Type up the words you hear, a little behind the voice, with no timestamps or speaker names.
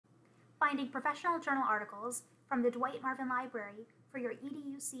Finding professional journal articles from the Dwight Marvin Library for your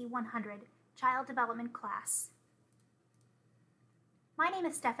EDUC 100 Child Development class. My name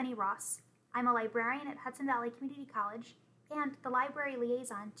is Stephanie Ross. I'm a librarian at Hudson Valley Community College and the library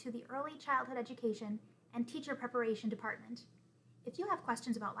liaison to the Early Childhood Education and Teacher Preparation Department. If you have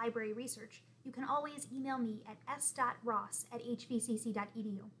questions about library research, you can always email me at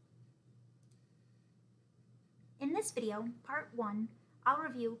s.ross@hvcc.edu. In this video, Part 1, I'll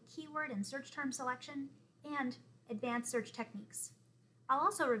review keyword and search term selection and advanced search techniques. I'll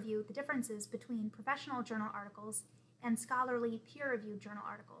also review the differences between professional journal articles and scholarly peer-reviewed journal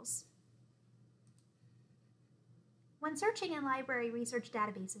articles. When searching in library research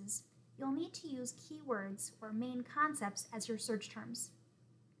databases, you'll need to use keywords or main concepts as your search terms.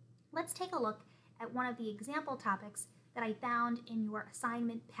 Let's take a look at one of the example topics that I found in your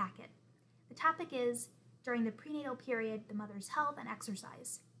assignment packet. The topic is, during the prenatal period, the mother's health and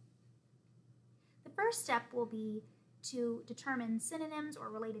exercise. The first step will be to determine synonyms or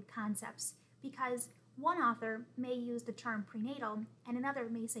related concepts because one author may use the term prenatal and another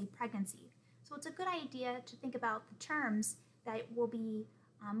may say pregnancy. So it's a good idea to think about the terms that will be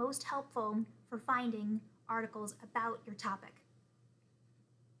most helpful for finding articles about your topic.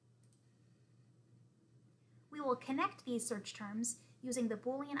 We will connect these search terms using the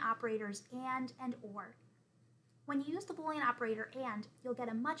Boolean operators and or. When you use the Boolean operator and, you'll get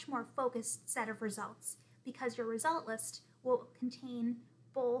a much more focused set of results because your result list will contain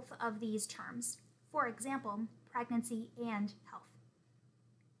both of these terms. For example, pregnancy and health.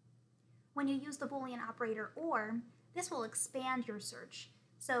 When you use the Boolean operator or, this will expand your search.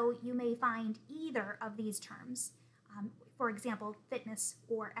 So you may find either of these terms, for example, fitness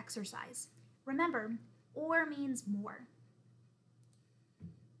or exercise. Remember, or means more.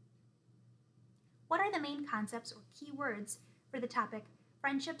 What are the main concepts or keywords for the topic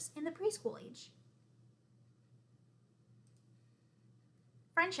friendships in the preschool age?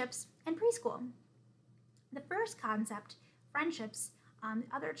 Friendships in preschool. The first concept, friendships,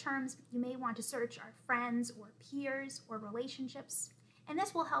 other terms you may want to search are friends or peers or relationships, and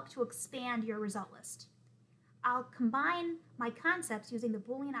this will help to expand your result list. I'll combine my concepts using the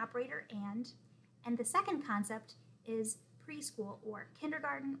Boolean operator and the second concept is preschool or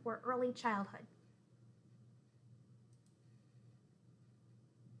kindergarten or early childhood.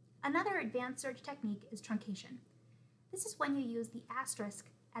 Another advanced search technique is truncation. This is when you use the asterisk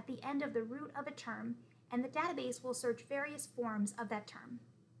at the end of the root of a term and the database will search various forms of that term.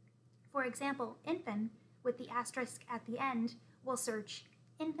 For example, infant with the asterisk at the end will search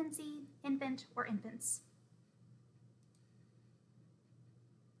infancy, infant, or infants.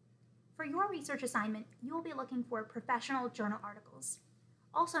 For your research assignment, you will be looking for professional journal articles,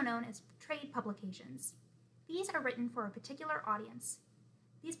 also known as trade publications. These are written for a particular audience.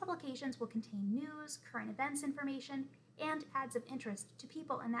 These publications will contain news, current events information, and ads of interest to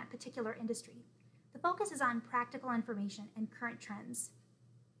people in that particular industry. The focus is on practical information and current trends,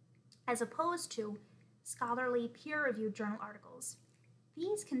 as opposed to scholarly peer-reviewed journal articles.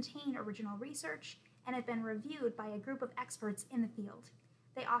 These contain original research and have been reviewed by a group of experts in the field.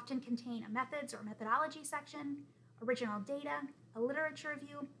 They often contain a methods or methodology section, original data, a literature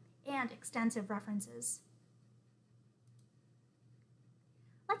review, and extensive references.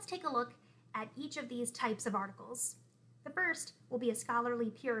 Let's take a look at each of these types of articles. The first will be a scholarly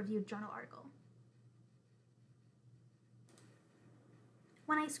peer-reviewed journal article.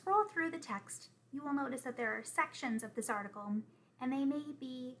 When I scroll through the text, you will notice that there are sections of this article, and they may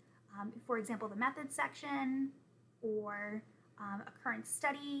be, for example, the methods section or a current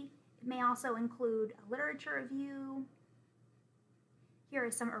study. It may also include a literature review. Here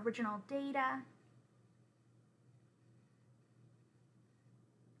is some original data,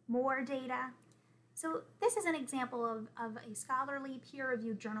 more data. So this is an example of a scholarly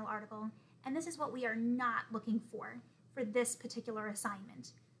peer-reviewed journal article, and this is what we are not looking for this particular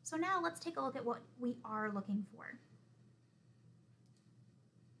assignment. So now let's take a look at what we are looking for.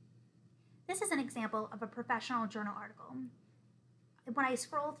 This is an example of a professional journal article. When I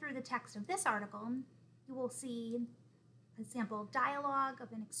scroll through the text of this article, you will see a sample dialogue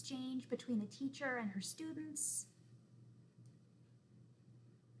of an exchange between a teacher and her students,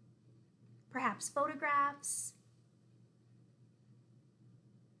 perhaps photographs,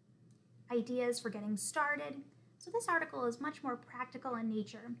 ideas for getting started. So this article is much more practical in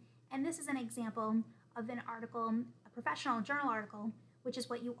nature, and this is an example of an article, a professional journal article, which is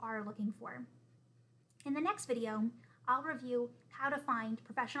what you are looking for. In the next video, I'll review how to find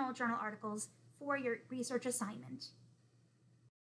professional journal articles for your research assignment.